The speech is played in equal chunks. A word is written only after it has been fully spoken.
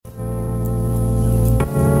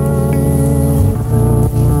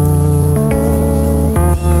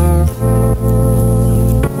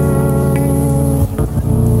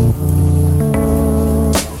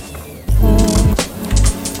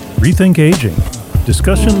Rethink Aging.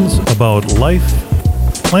 Discussions about life,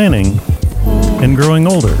 planning, and growing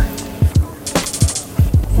older.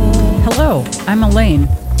 Hello, I'm Elaine,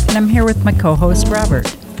 and I'm here with my co-host,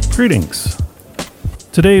 Robert. Greetings.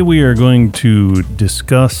 Today we are going to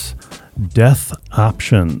discuss death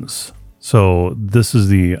options. So this is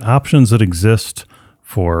the options that exist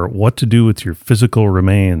for what to do with your physical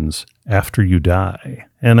remains after you die.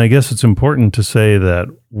 And I guess it's important to say that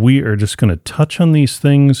we are just going to touch on these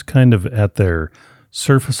things kind of at their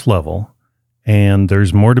surface level, and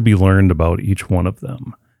there's more to be learned about each one of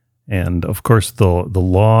them. And of course, the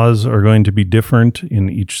laws are going to be different in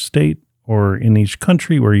each state or in each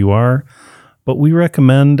country where you are, but we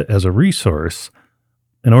recommend as a resource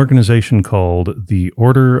an organization called the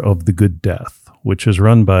Order of the Good Death, which is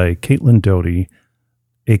run by Caitlin Doty,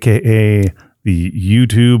 a.k.a. the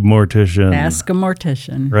YouTube Mortician. Ask a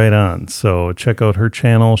Mortician. Right on. So check out her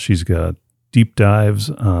channel. She's got deep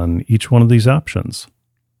dives on each one of these options.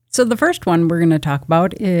 So the first one we're going to talk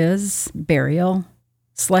about is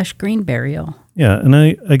burial/green burial. Yeah, and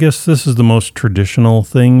I guess this is the most traditional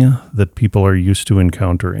thing that people are used to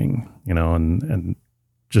encountering, and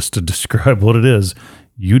just to describe what it is,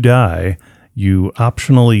 you die, you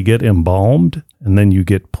optionally get embalmed, and then you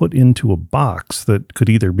get put into a box that could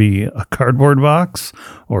either be a cardboard box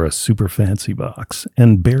or a super fancy box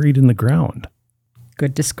and buried in the ground.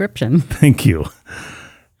 Good description. Thank you.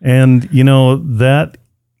 And, that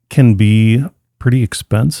can be pretty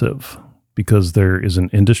expensive because there is an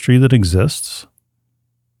industry that exists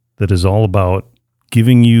that is all about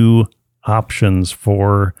giving you options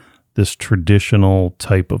for this traditional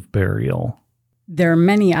type of burial. There are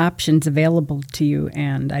many options available to you,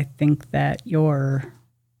 and I think that your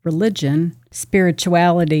religion,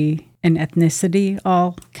 spirituality, and ethnicity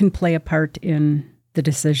all can play a part in the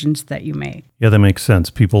decisions that you make. Yeah, that makes sense.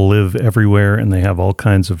 People live everywhere, and they have all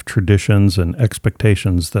kinds of traditions and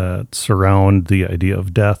expectations that surround the idea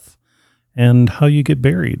of death and how you get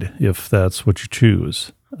buried, if that's what you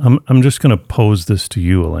choose. I'm just going to pose this to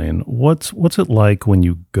you, Elaine. What's it like when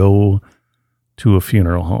you go to a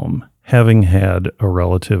funeral home, having had a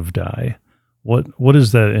relative die? What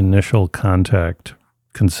does that initial contact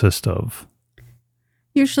consist of?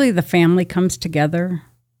 Usually the family comes together,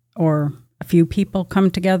 or a few people come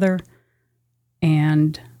together,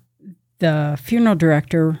 and the funeral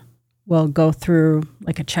director will go through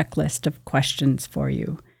like a checklist of questions for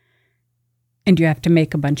you. And you have to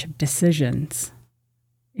make a bunch of decisions.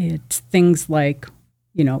 It's things like,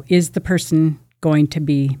 is the person going to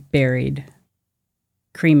be buried,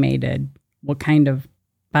 cremated? What kind of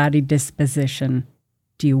body disposition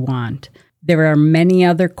do you want? There are many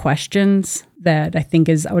other questions that I think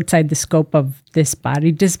is outside the scope of this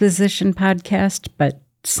body disposition podcast, but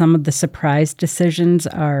some of the surprise decisions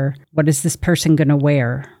are, what is this person going to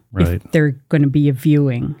wear? Right. If they're going to be a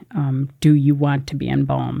viewing, do you want to be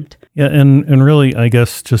embalmed? Yeah, and really, I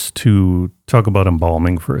guess just to talk about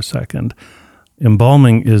embalming for a second,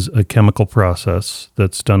 embalming is a chemical process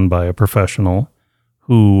that's done by a professional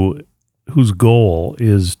whose goal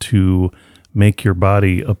is to make your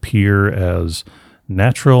body appear as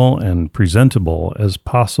natural and presentable as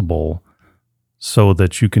possible so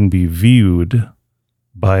that you can be viewed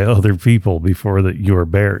by other people before that you're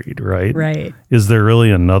buried, right? Right. Is there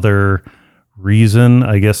really another reason?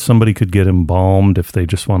 I guess somebody could get embalmed if they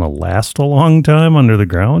just want to last a long time under the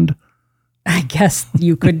ground. I guess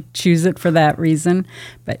you could choose it for that reason.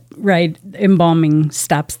 But, right, embalming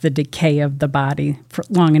stops the decay of the body for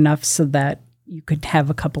long enough so that you could have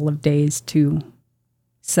a couple of days to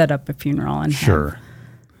set up a funeral and Sure.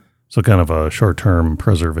 So kind of a short-term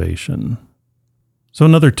preservation. So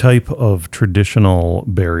another type of traditional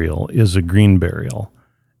burial is a green burial.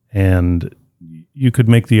 And you could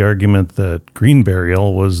make the argument that green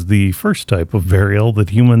burial was the first type of burial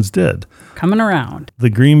that humans did. Coming around. The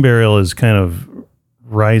green burial is kind of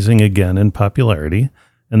rising again in popularity.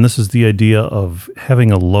 And this is the idea of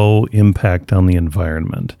having a low impact on the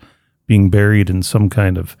environment, being buried in some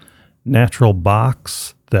kind of natural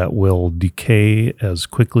box that will decay as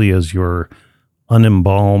quickly as your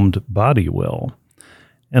unembalmed body will.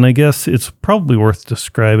 And I guess it's probably worth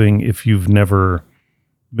describing, if you've never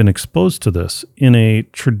been exposed to this, in a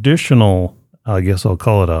traditional, I guess I'll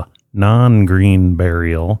call it a non-green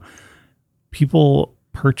burial, people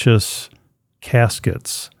purchase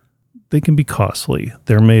caskets. They can be costly.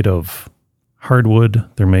 They're made of hardwood,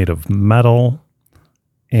 they're made of metal,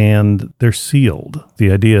 and they're sealed. The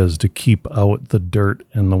idea is to keep out the dirt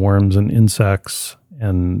and the worms and insects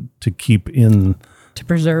and to keep in... To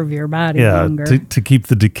preserve your body longer. To keep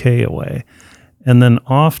the decay away. And then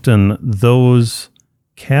often those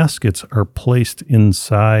caskets are placed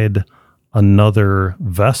inside another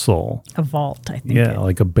vessel. A vault, I think. Yeah,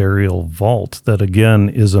 like a burial vault that, again,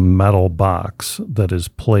 is a metal box that is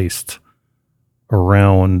placed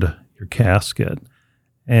around your casket.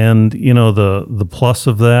 And, you know, the plus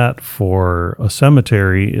of that for a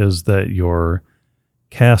cemetery is that your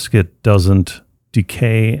casket doesn't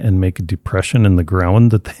decay and make a depression in the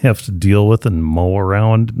ground that they have to deal with and mow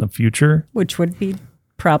around in the future. Which would be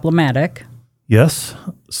problematic. Yes.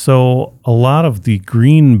 So a lot of the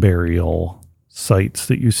green burial sites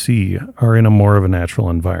that you see are in a more of a natural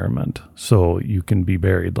environment. So you can be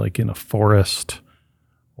buried like in a forest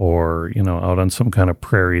or, you know, out on some kind of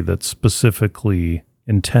prairie that's specifically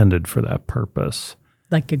intended for that purpose.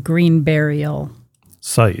 Like a green burial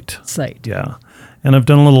Site. Yeah. And I've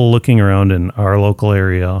done a little looking around in our local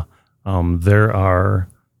area. There are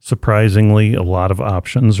surprisingly a lot of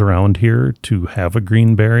options around here to have a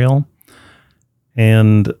green burial.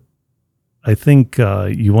 And I think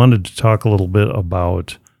you wanted to talk a little bit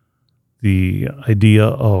about the idea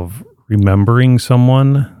of remembering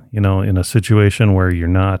someone, you know, in a situation where you're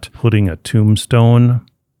not putting a tombstone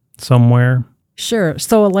somewhere. Sure.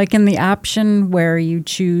 So like in the option where you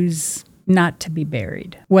choose not to be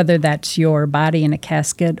buried, whether that's your body in a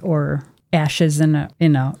casket or ashes in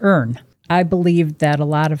a urn. I believe that a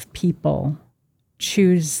lot of people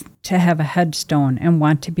choose to have a headstone and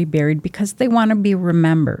want to be buried because they want to be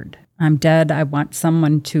remembered. I'm dead. I want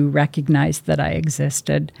someone to recognize that I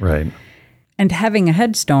existed. Right. And having a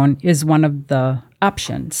headstone is one of the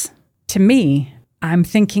options. To me, I'm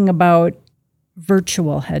thinking about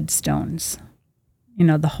virtual headstones. You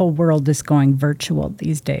know, the whole world is going virtual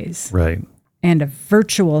these days. Right. And a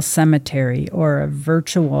virtual cemetery or a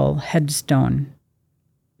virtual headstone,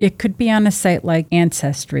 it could be on a site like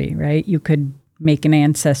Ancestry, right? You could make an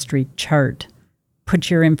ancestry chart, put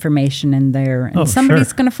your information in there, and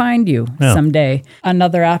somebody's going to find you someday.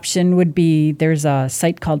 Another option would be there's a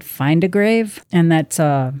site called Find a Grave, and that's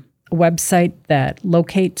a website that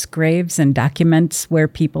locates graves and documents where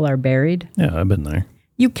people are buried. Yeah, I've been there.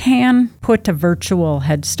 You can put a virtual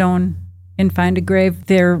headstone in Find a Grave.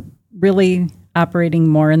 They're really operating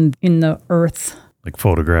more in the earth like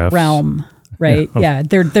photographs realm, right? Yeah,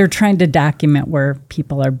 they're trying to document where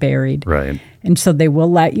people are buried. Right. And so they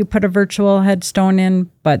will let you put a virtual headstone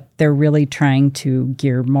in, but they're really trying to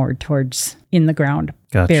gear more towards in the ground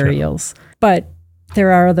burials. But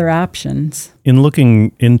there are other options. In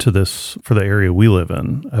looking into this for the area we live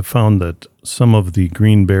in, I've found that some of the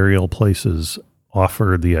green burial places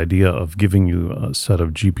offer the idea of giving you a set of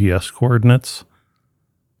GPS coordinates.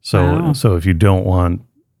 So if you don't want,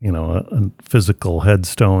 you know, a physical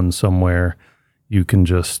headstone somewhere, you can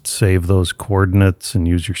just save those coordinates and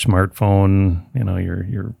use your smartphone. You know,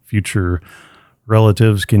 your future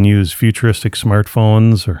relatives can use futuristic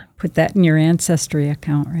smartphones or put that in your Ancestry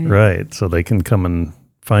account, right? Right. So they can come and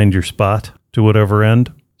find your spot to whatever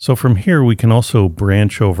end. So from here, we can also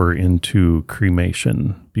branch over into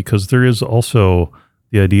cremation because there is also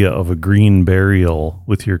the idea of a green burial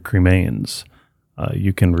with your cremains.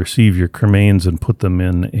 You can receive your cremains and put them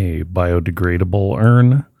in a biodegradable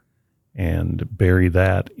urn and bury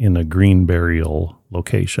that in a green burial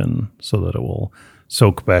location so that it will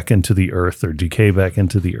soak back into the earth or decay back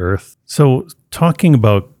into the earth. So talking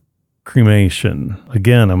about cremation,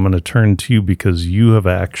 again, I'm going to turn to you because you have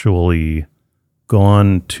actually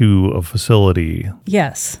gone to a facility.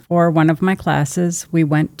 Yes. For one of my classes, we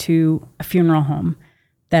went to a funeral home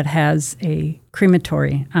that has a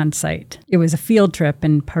crematory on site. It was a field trip,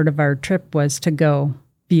 and part of our trip was to go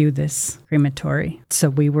view this crematory. So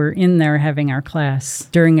we were in there having our class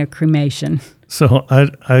during a cremation. So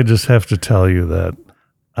I just have to tell you that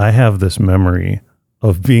I have this memory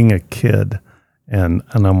of being a kid and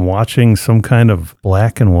I'm watching some kind of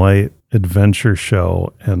black and white adventure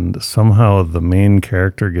show, and somehow the main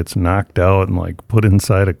character gets knocked out and like put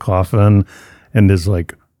inside a coffin and is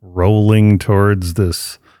like rolling towards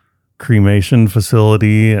this cremation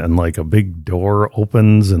facility, and like a big door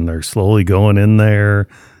opens and they're slowly going in there.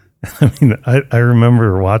 I mean, I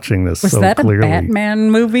remember watching this was so that clearly. A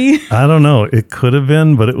Batman movie? I don't know. It could have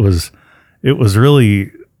been, but it was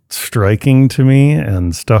really striking to me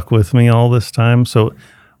and stuck with me all this time. So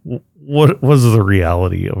what was the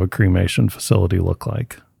reality of a cremation facility look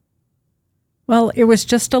like? Well, it was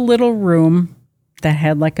just a little room that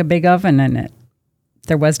had like a big oven in it.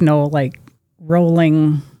 There was no like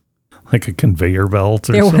rolling. Like a conveyor belt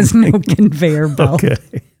or something? There was no conveyor belt. Okay.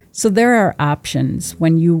 So there are options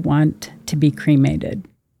when you want to be cremated.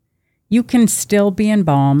 You can still be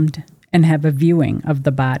embalmed and have a viewing of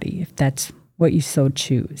the body if that's what you so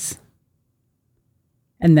choose.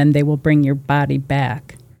 and then they will bring your body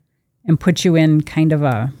back and put you in kind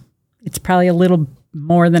of it's probably a little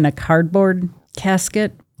more than a cardboard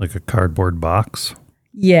casket. Like a cardboard box?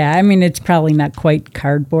 Yeah, I mean, it's probably not quite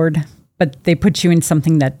cardboard, but they put you in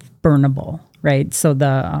something that's burnable, right? So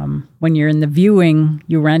when you're in the viewing,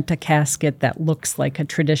 you rent a casket that looks like a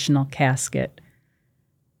traditional casket,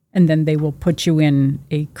 and then they will put you in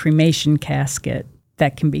a cremation casket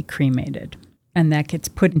that can be cremated. And that gets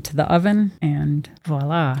put into the oven, and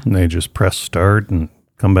voila. And they just press start and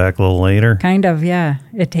come back a little later? Kind of, yeah.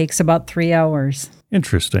 It takes about 3 hours.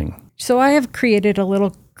 Interesting. So I have created a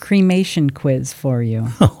little cremation quiz for you.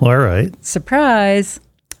 Oh, all right. Surprise!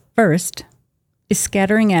 First, is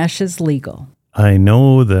scattering ashes legal? I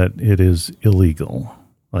know that it is illegal.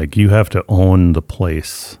 Like, you have to own the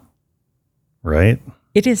place, right?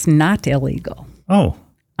 It is not illegal. Oh.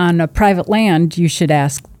 On a private land, you should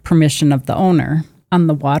ask permission of the owner. On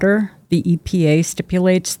the water, the EPA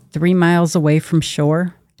stipulates 3 miles away from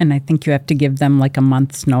shore, and I think you have to give them like a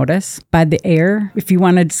month's notice. By the air, if you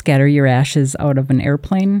want to scatter your ashes out of an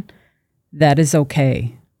airplane, that is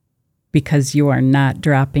okay because you are not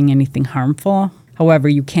dropping anything harmful. However,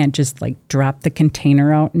 you can't just like drop the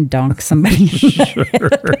container out and dunk somebody. Sure.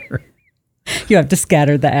 You have to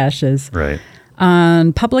scatter the ashes. Right.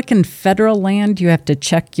 On public and federal land, you have to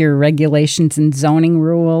check your regulations and zoning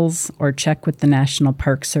rules or check with the National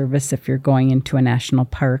Park Service if you're going into a national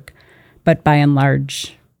park. But by and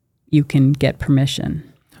large, you can get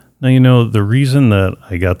permission. Now, the reason that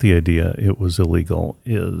I got the idea it was illegal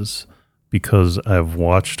is because I've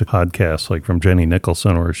watched podcasts like from Jenny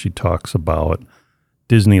Nicholson where she talks about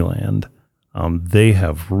Disneyland. They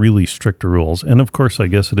have really strict rules. And of course, I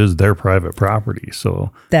guess it is their private property.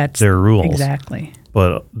 So that's their rules. Exactly.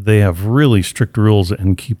 But they have really strict rules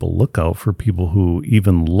and keep a lookout for people who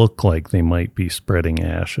even look like they might be spreading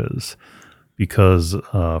ashes. Because,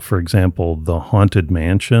 for example, the Haunted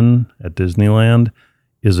Mansion at Disneyland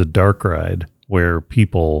is a dark ride where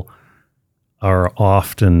people are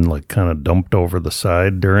often like kind of dumped over the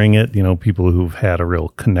side during it. You know, people who've had a real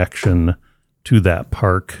connection to that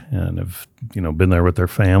park and have, been there with their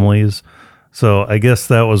families. So I guess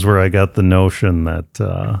that was where I got the notion that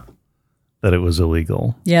that it was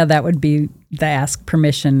illegal. Yeah, that would be the ask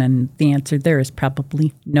permission, and the answer there is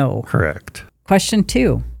probably no. Correct. Question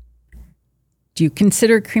 2. Do you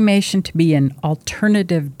consider cremation to be an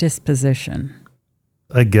alternative disposition?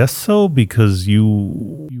 I guess so, because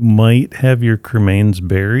you might have your cremains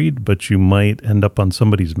buried, but you might end up on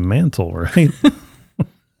somebody's mantle, right?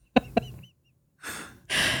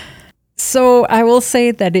 So I will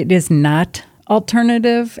say that it is not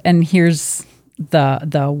alternative, and here's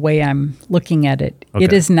the way I'm looking at it. Okay.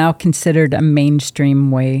 It is now considered a mainstream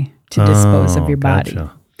way to dispose of your body.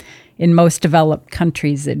 Gotcha. In most developed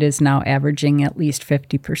countries, it is now averaging at least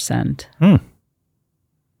 50%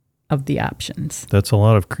 of the options. That's a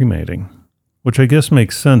lot of cremating, which I guess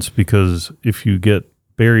makes sense because if you get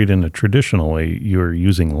buried in a traditional way, you're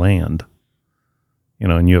using land,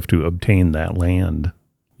 and you have to obtain that land.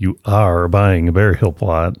 You are buying a burial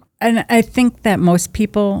plot. And I think that most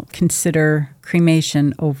people consider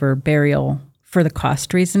cremation over burial for the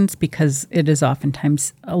cost reasons because it is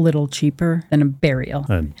oftentimes a little cheaper than a burial.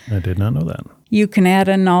 I did not know that. You can add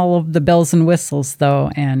in all of the bells and whistles, though,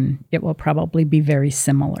 and it will probably be very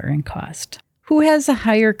similar in cost. Who has a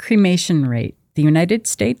higher cremation rate, the United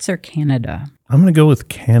States or Canada? I'm going to go with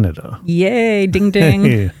Canada. Yay, ding, ding.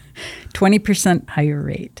 Hey. 20% higher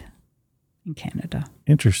rate in Canada.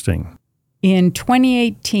 Interesting. In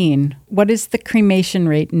 2018, what is the cremation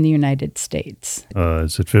rate in the United States?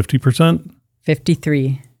 Is it 50%?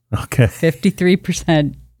 53. Okay.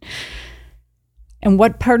 53%. And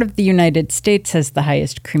what part of the United States has the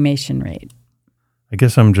highest cremation rate? I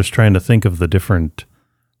guess I'm just trying to think of the different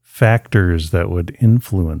factors that would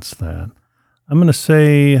influence that. I'm going to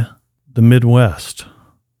say the Midwest.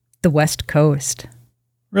 The West Coast.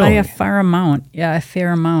 Really? By a fair amount. Yeah, a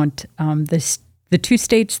fair amount. The two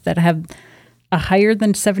states that have a higher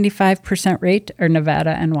than 75% rate are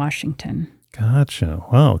Nevada and Washington. Gotcha.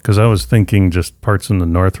 Wow. Because I was thinking just parts in the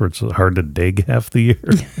north where it's hard to dig half the year.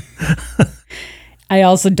 I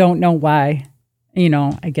also don't know why.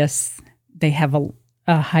 I guess they have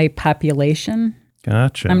a high population.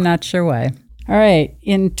 Gotcha. I'm not sure why. All right.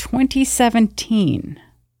 In 2017,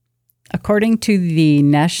 according to the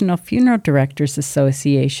National Funeral Directors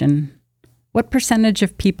Association, what percentage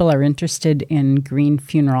of people are interested in green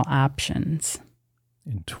funeral options?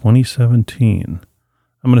 In 2017,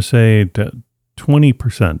 I'm going to say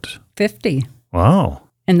 20%. 50. Wow.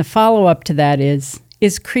 And the follow-up to that is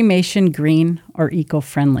cremation green or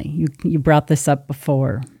eco-friendly? You brought this up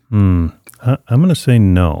before. I'm going to say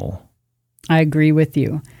no. I agree with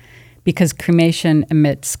you, because cremation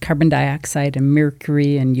emits carbon dioxide and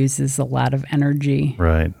mercury and uses a lot of energy.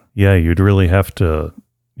 Right. Yeah, you'd really have to,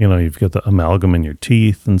 you've got the amalgam in your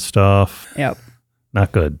teeth and stuff. Yep.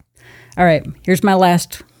 Not good. All right, here's my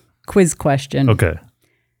last quiz question. Okay.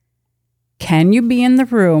 Can you be in the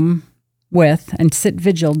room with and sit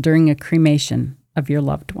vigil during a cremation of your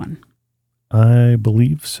loved one? I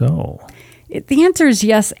believe so. The answer is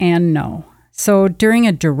yes and no. So during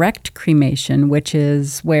a direct cremation, which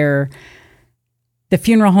is where the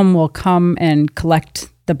funeral home will come and collect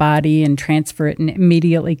the body and transfer it and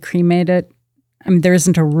immediately cremate it, I mean, there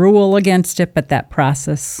isn't a rule against it, but that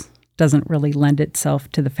process doesn't really lend itself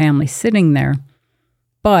to the family sitting there.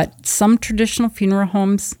 But some traditional funeral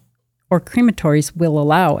homes or crematories will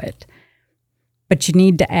allow it. But you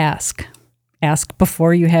need to ask. Ask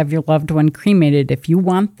before you have your loved one cremated if you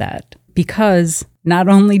want that. Because not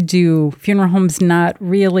only do funeral homes not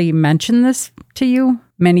really mention this to you,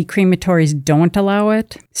 many crematories don't allow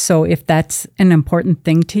it. So if that's an important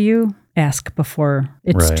thing to you, ask before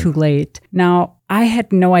it's too late. Now, I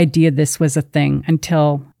had no idea this was a thing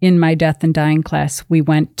until in my death and dying class, we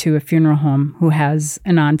went to a funeral home who has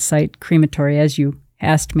an on-site crematory, as you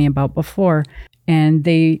asked me about before. And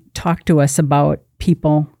they talked to us about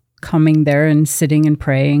people coming there and sitting and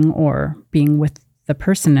praying or being with the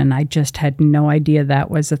person. And I just had no idea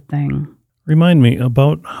that was a thing. Remind me,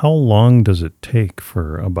 about how long does it take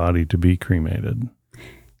for a body to be cremated?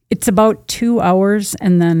 It's about 2 hours,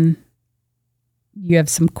 and then you have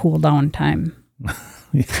some cool down time.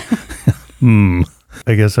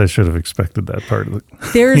 I guess I should have expected that part of it.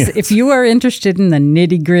 If you are interested in the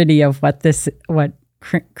nitty gritty of what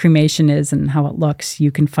cremation is and how it looks,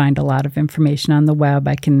 you can find a lot of information on the web.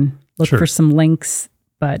 I can look for some links,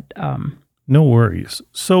 but no worries.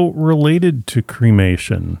 So related to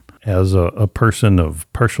cremation, as a person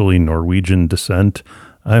of partially Norwegian descent,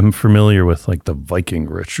 I'm familiar with like the Viking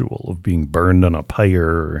ritual of being burned on a pyre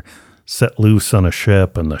or set loose on a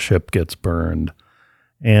ship and the ship gets burned.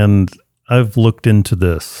 And I've looked into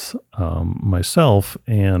this myself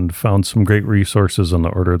and found some great resources on the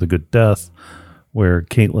Order of the Good Death, where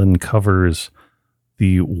Caitlin covers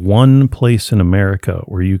the one place in America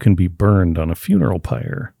where you can be burned on a funeral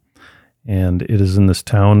pyre. And it is in this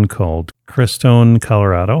town called Crestone,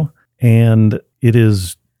 Colorado. And it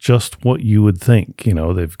is just what you would think.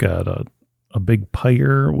 They've got a big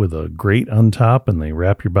pyre with a grate on top, and they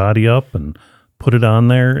wrap your body up and put it on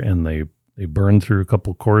there, and they burn through a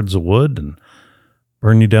couple cords of wood and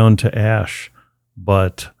burn you down to ash.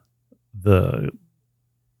 But the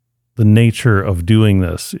nature of doing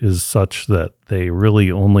this is such that they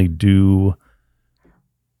really only do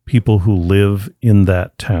people who live in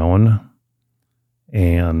that town,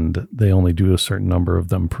 and they only do a certain number of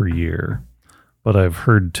them per year. But I've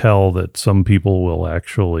heard tell that some people will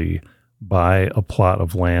actually buy a plot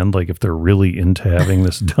of land. Like if they're really into having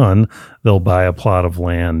this done, they'll buy a plot of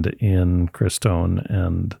land in Crestone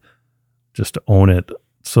and just own it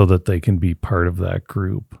so that they can be part of that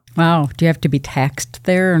group. Wow. Do you have to be taxed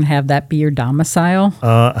there and have that be your domicile?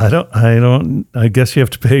 I guess you have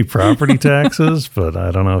to pay property taxes, but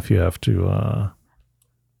I don't know if you have to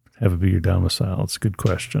have it be your domicile. It's a good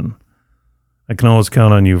question. I can always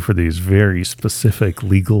count on you for these very specific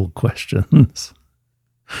legal questions.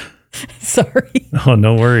 Sorry. Oh,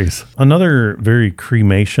 no worries. Another very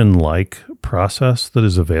cremation-like process that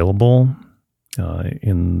is available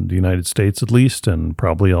in the United States, at least, and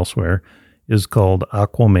probably elsewhere, is called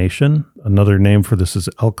aquamation. Another name for this is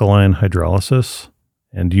alkaline hydrolysis.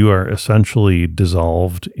 And you are essentially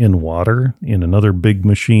dissolved in water in another big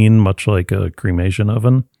machine, much like a cremation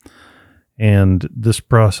oven. And this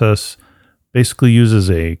process basically uses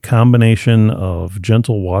a combination of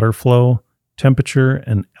gentle water flow, temperature,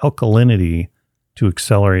 and alkalinity to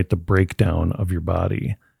accelerate the breakdown of your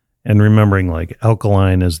body. And remembering, like,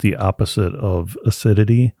 alkaline is the opposite of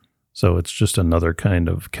acidity, so it's just another kind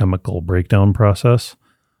of chemical breakdown process.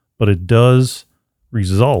 But it does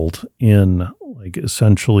result in, like,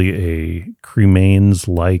 essentially a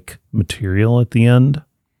cremains-like material at the end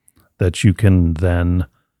that you can then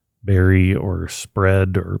bury or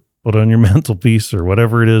spread or put on your mantelpiece or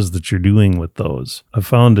whatever it is that you're doing with those. I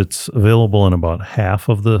found it's available in about half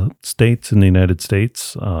of the states in the United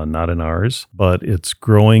States, not in ours, but it's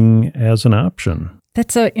growing as an option.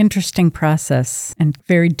 That's an interesting process and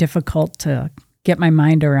very difficult to get my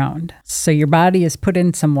mind around. So your body is put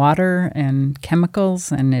in some water and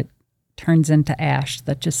chemicals and it turns into ash.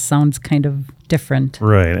 That just sounds kind of different.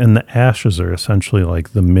 Right. And the ashes are essentially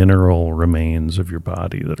like the mineral remains of your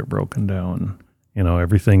body that are broken down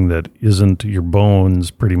Everything that isn't your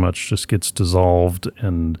bones pretty much just gets dissolved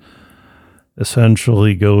and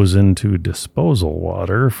essentially goes into disposal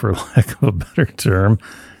water, for lack of a better term.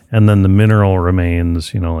 And then the mineral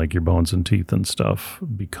remains, like your bones and teeth and stuff,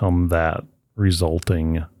 become that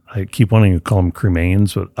resulting. I keep wanting to call them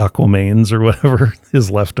cremains, but aquamains or whatever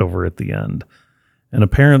is left over at the end. And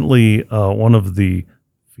apparently one of the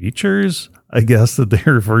features, I guess, that they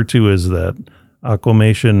refer to is that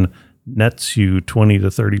aquamation nets you 20 to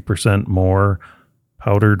 30% more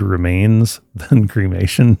powdered remains than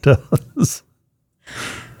cremation does.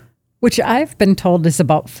 Which I've been told is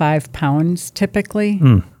about 5 pounds typically.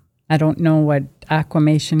 I don't know what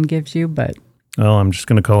aquamation gives you, but... Well, I'm just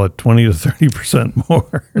going to call it 20 to 30%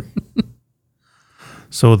 more.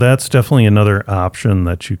 So that's definitely another option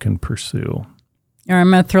that you can pursue. Or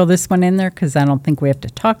I'm going to throw this one in there because I don't think we have to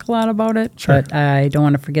talk a lot about it. Sure. But I don't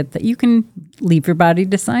want to forget that you can leave your body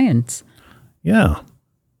to science. Yeah.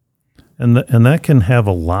 And that can have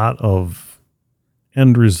a lot of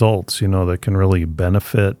end results, that can really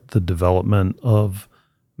benefit the development of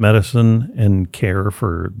medicine and care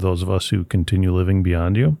for those of us who continue living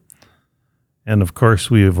beyond you. And of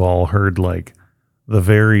course, we have all heard like the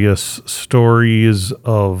various stories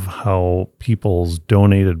of how people's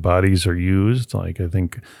donated bodies are used. Like I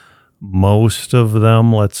think most of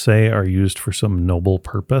them, let's say, are used for some noble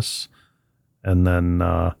purpose. And then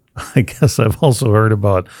I guess I've also heard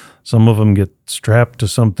about some of them get strapped to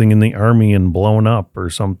something in the army and blown up or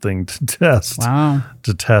something to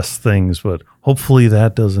test things. But hopefully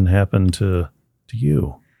that doesn't happen to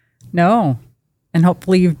you. No. And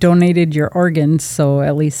hopefully you've donated your organs, so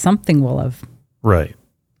at least something will have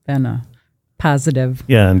been a positive.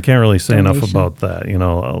 Yeah, and can't really say enough about that.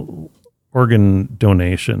 Organ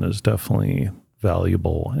donation is definitely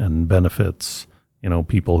valuable and benefits,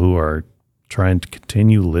 people who are trying to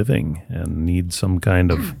continue living and need some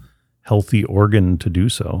kind of healthy organ to do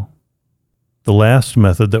so. The last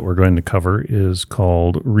method that we're going to cover is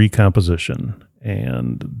called recomposition.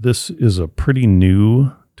 And this is a pretty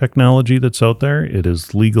new technology that's out there. It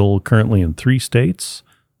is legal currently in 3 states,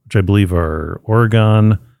 which I believe are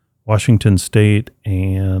Oregon, Washington State,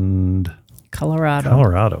 and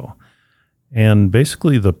Colorado. And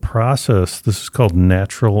basically the process, this is called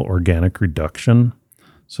natural organic reduction.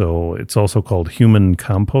 So it's also called human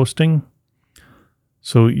composting.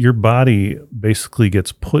 So your body basically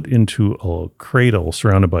gets put into a cradle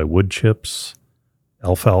surrounded by wood chips,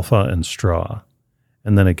 alfalfa, and straw.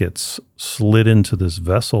 And then it gets slid into this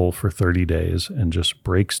vessel for 30 days and just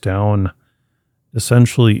breaks down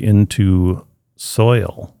essentially into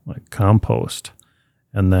soil, like compost.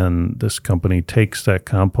 And then this company takes that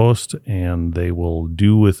compost and they will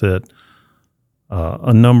do with it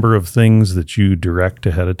a number of things that you direct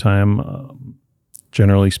ahead of time.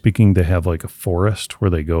 Generally speaking, they have like a forest where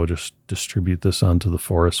they go just distribute this onto the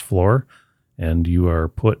forest floor and you are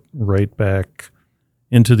put right back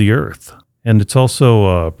into the earth. And it's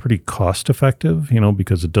also pretty cost effective,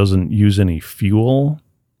 because it doesn't use any fuel.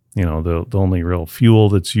 The only real fuel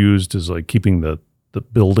that's used is like keeping the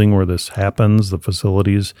building where this happens, the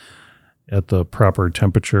facilities, at the proper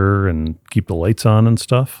temperature and keep the lights on and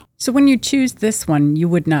stuff. So when you choose this one, you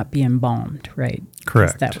would not be embalmed, right?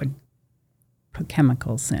 Correct. That would put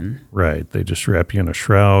chemicals in. Right. They just wrap you in a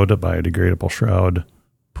shroud, a biodegradable shroud,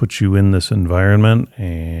 put you in this environment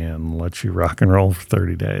and let you rock and roll for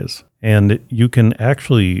 30 days. And you can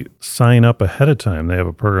actually sign up ahead of time. They have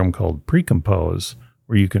a program called Precompose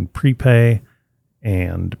where you can prepay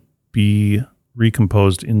and be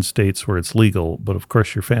recomposed in states where it's legal. But of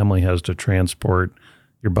course, your family has to transport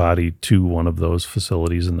your body to one of those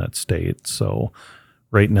facilities in that state. So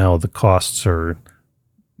right now the costs are,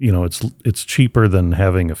 it's cheaper than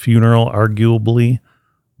having a funeral, arguably,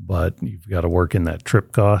 but you've got to work in that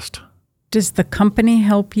trip cost. Does the company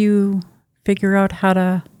help you figure out how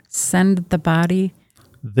to send the body?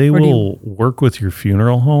 They will work with your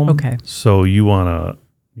funeral home. Okay. So you want to,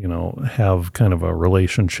 have kind of a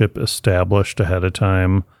relationship established ahead of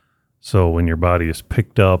time. So when your body is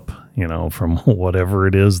picked up, from whatever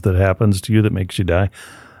it is that happens to you that makes you die,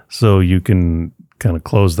 so you can kind of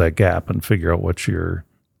close that gap and figure out what your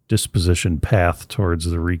disposition path towards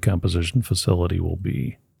the recomposition facility will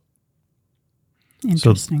be.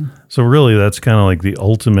 Interesting. So really that's kind of like the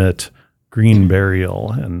ultimate green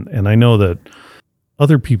burial. And I know that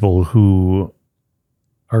other people who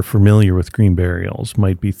are familiar with green burials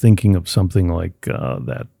might be thinking of something like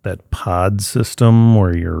that pod system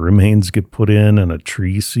where your remains get put in and a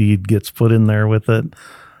tree seed gets put in there with it.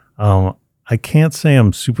 I can't say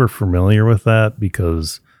I'm super familiar with that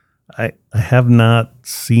because I have not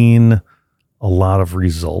seen a lot of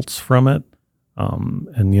results from it.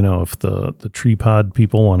 And if the tree pod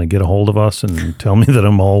people want to get a hold of us and tell me that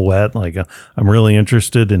I'm all wet, like I'm really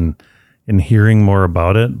interested in hearing more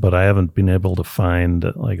about it, but I haven't been able to find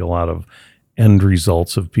like a lot of end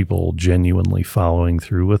results of people genuinely following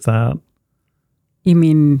through with that. You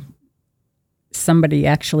mean somebody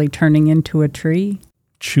actually turning into a tree?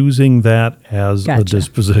 Choosing that as Gotcha. a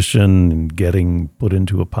disposition and getting put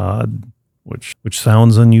into a pod, which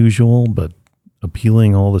sounds unusual, but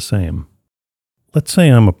appealing all the same. Let's say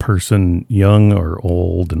I'm a person young or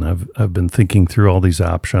old, and I've been thinking through all these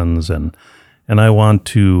options, and I want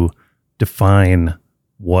to define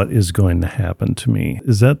what is going to happen to me.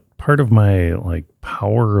 Is that part of my like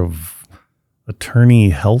power of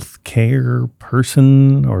attorney health care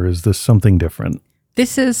person, or is this something different?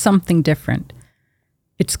 This is something different.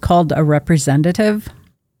 It's called a representative,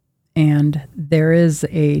 and there is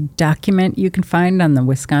a document you can find on the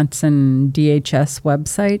Wisconsin DHS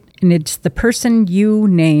website, and it's the person you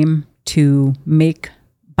name to make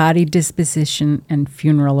body disposition and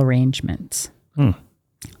funeral arrangements.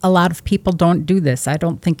 A lot of people don't do this. I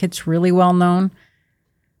don't think it's really well known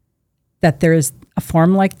that there is a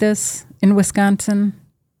form like this in Wisconsin.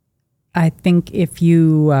 I think if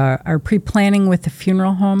you are pre-planning with a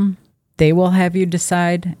funeral home, they will have you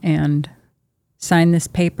decide and sign this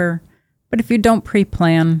paper. But if you don't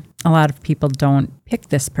pre-plan, a lot of people don't pick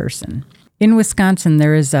this person. In Wisconsin,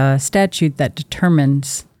 there is a statute that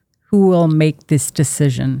determines who will make this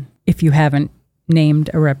decision if you haven't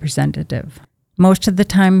named a representative. Most of the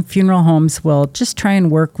time, funeral homes will just try and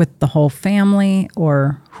work with the whole family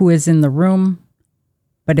or who is in the room.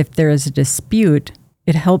 But if there is a dispute,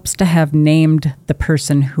 it helps to have named the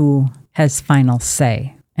person who has final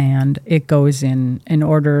say. And it goes in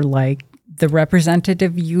order like the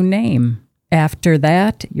representative you name. After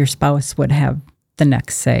that, your spouse would have the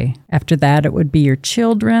next say. After that, it would be your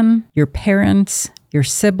children, your parents, your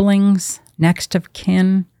siblings, next of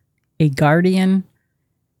kin, a guardian,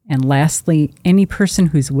 and lastly, any person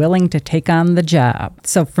who's willing to take on the job.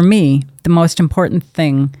 So for me, the most important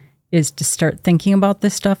thing is to start thinking about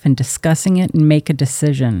this stuff and discussing it and make a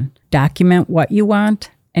decision. Document what you want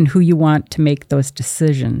and who you want to make those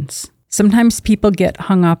decisions. Sometimes people get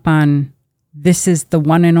hung up on, this is the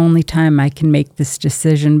one and only time I can make this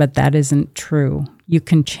decision, but that isn't true. You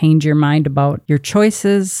can change your mind about your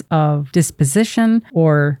choices of disposition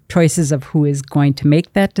or choices of who is going to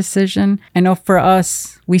make that decision. I know for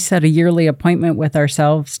us, we set a yearly appointment with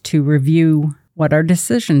ourselves to review what our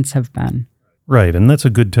decisions have been. Right. And that's a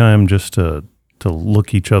good time just to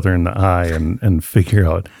look each other in the eye and figure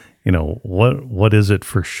out, what is it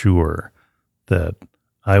for sure that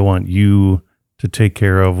I want you to take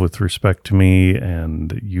care of with respect to me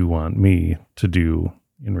and you want me to do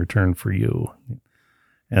in return for you.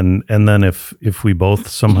 And then if we both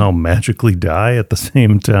somehow magically die at the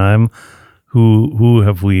same time, who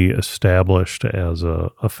have we established as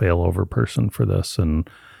a failover person for this, and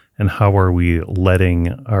how are we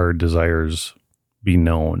letting our desires be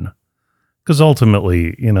known? Because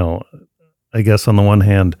ultimately, I guess on the one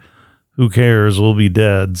hand, who cares? We'll be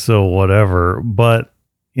dead, so whatever. But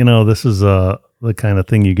this is the kind of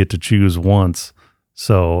thing you get to choose once,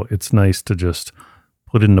 so it's nice to just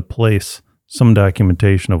put into place some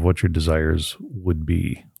documentation of what your desires would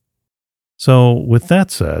be. So with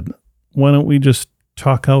that said, why don't we just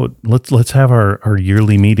talk out? Let's have our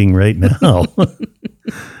yearly meeting right now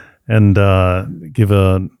and give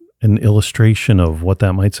an illustration of what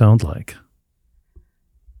that might sound like.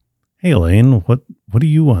 Hey, Elaine, what do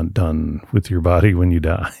you want done with your body when you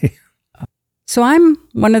die? So I'm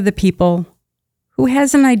one of the people who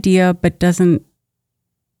has an idea but doesn't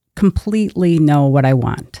completely know what I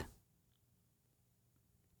want.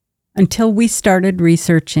 Until we started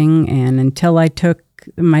researching and until I took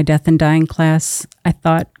my death and dying class, I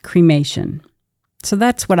thought cremation. So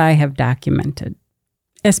that's what I have documented.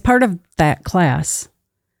 As part of that class,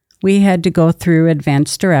 we had to go through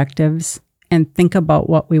advanced directives and think about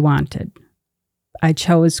what we wanted. I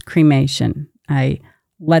chose cremation. I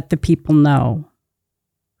let the people know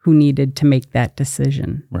who needed to make that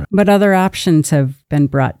decision. Right. But other options have been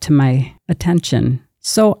brought to my attention.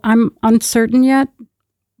 So I'm uncertain yet,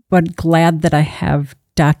 but glad that I have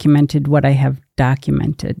documented what I have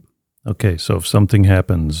documented. Okay, so if something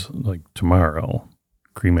happens like tomorrow,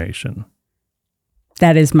 cremation.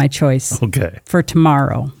 That is my choice. Okay. For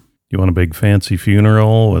tomorrow. You want a big fancy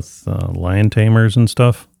funeral with lion tamers and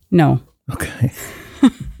stuff? No. Okay.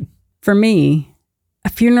 For me, a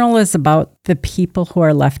funeral is about the people who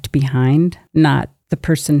are left behind, not the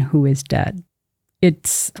person who is dead.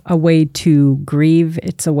 It's a way to grieve.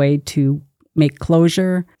 It's a way to make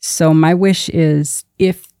closure. So my wish is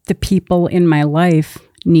if the people in my life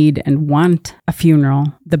need and want a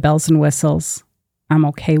funeral, the bells and whistles, I'm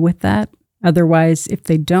okay with that. Otherwise, if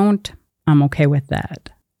they don't, I'm okay with that.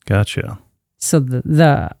 Gotcha. So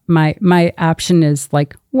my option is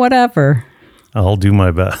like, whatever. I'll do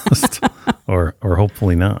my best, or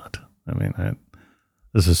hopefully not. I mean,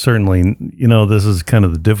 this is certainly, this is kind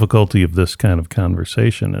of the difficulty of this kind of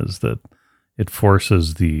conversation, is that it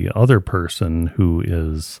forces the other person who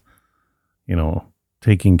is,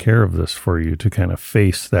 taking care of this for you to kind of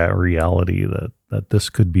face that reality that this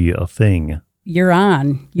could be a thing. You're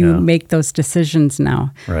on. You make those decisions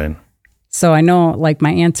now. Right. So I know, like,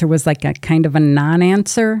 my answer was like a kind of a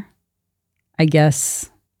non-answer. I guess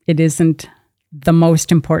it isn't the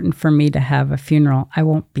most important for me to have a funeral. I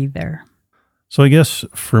won't be there. So I guess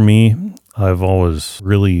for me, I've always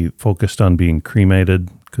really focused on being cremated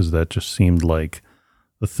because that just seemed like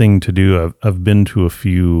the thing to do. I've been to a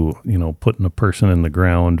few, putting a person in the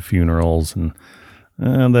ground funerals, and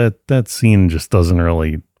that scene just doesn't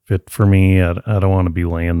really fit for me. I don't want to be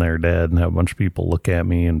laying there dead and have a bunch of people look at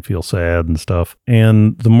me and feel sad and stuff.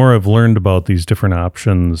 And the more I've learned about these different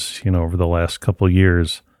options, over the last couple of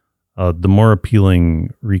years, the more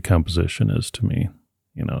appealing recomposition is to me.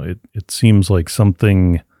 It seems like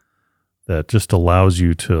something that just allows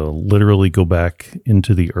you to literally go back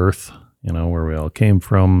into the earth, where we all came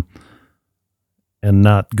from, and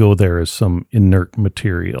not go there as some inert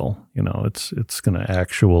material. It's going to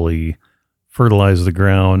actually fertilize the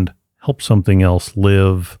ground, help something else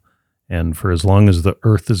live. And for as long as the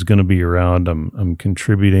earth is going to be around, I'm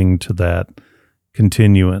contributing to that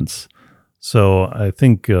continuance. So I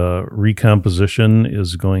think recomposition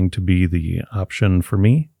is going to be the option for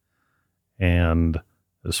me. And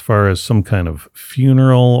as far as some kind of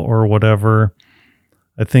funeral or whatever,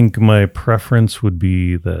 I think my preference would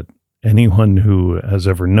be that anyone who has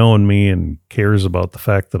ever known me and cares about the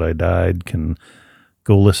fact that I died can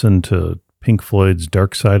go listen to Pink Floyd's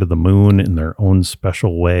Dark Side of the Moon in their own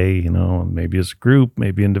special way, maybe as a group,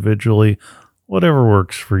 maybe individually, whatever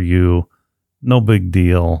works for you. No big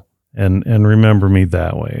deal. And remember me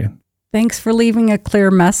that way. Thanks for leaving a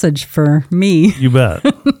clear message for me. You bet.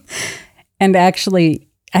 And actually,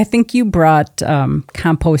 I think you brought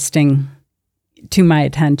composting to my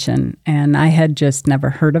attention, and I had just never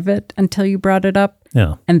heard of it until you brought it up.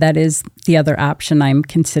 Yeah. And that is the other option I'm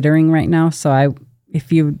considering right now. So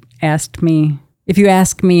if you ask me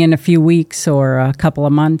in a few weeks or a couple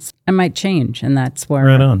of months, I might change, and that's where.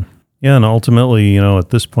 Right on. Yeah, and ultimately, at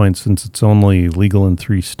this point, since it's only legal in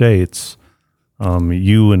 3 states,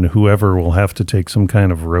 you and whoever will have to take some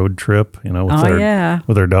kind of road trip,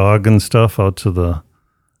 with their dog and stuff out to the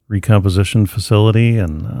recomposition facility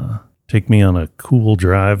and take me on a cool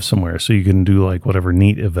drive somewhere so you can do like whatever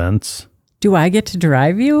neat events. Do I get to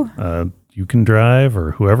drive you? You can drive,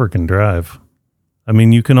 or whoever can drive. I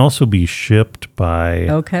mean, you can also be shipped by,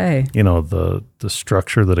 the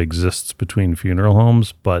structure that exists between funeral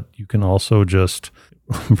homes, but you can also just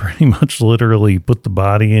pretty much literally put the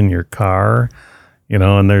body in your car,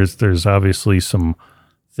 and there's obviously some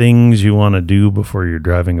things you want to do before you're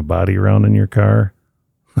driving a body around in your car.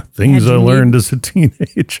 Things I learned as a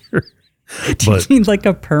teenager. Do you need like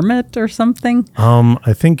a permit or something?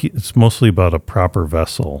 I think it's mostly about a proper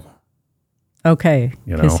vessel. Okay.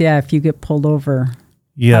 Because, if you get pulled over, how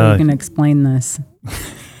are you going to explain this?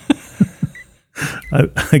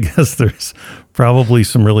 I guess there's probably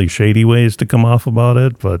some really shady ways to come off about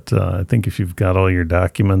it, but I think if you've got all your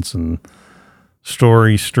documents and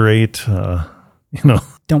story straight,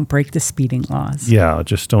 Don't break the speeding laws. Yeah,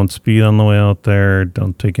 just don't speed on the way out there.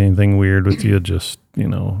 Don't take anything weird with you. Just,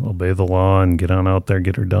 obey the law and get on out there,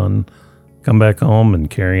 get her done. Come back home and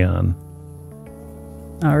carry on.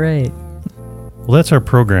 All right. Well, that's our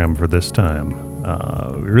program for this time.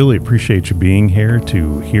 We really appreciate you being here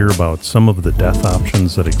to hear about some of the death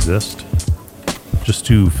options that exist. Just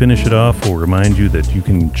to finish it off, we'll remind you that you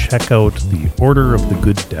can check out the Order of the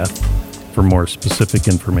Good Death for more specific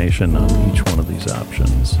information on each one of these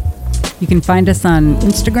options. You can find us on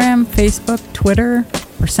Instagram, Facebook, Twitter,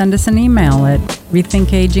 or send us an email at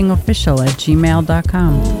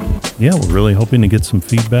rethinkagingofficial@gmail.com. Yeah, we're really hoping to get some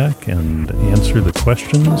feedback and answer the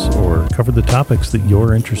questions or cover the topics that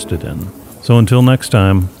you're interested in. So until next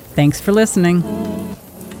time. Thanks for listening.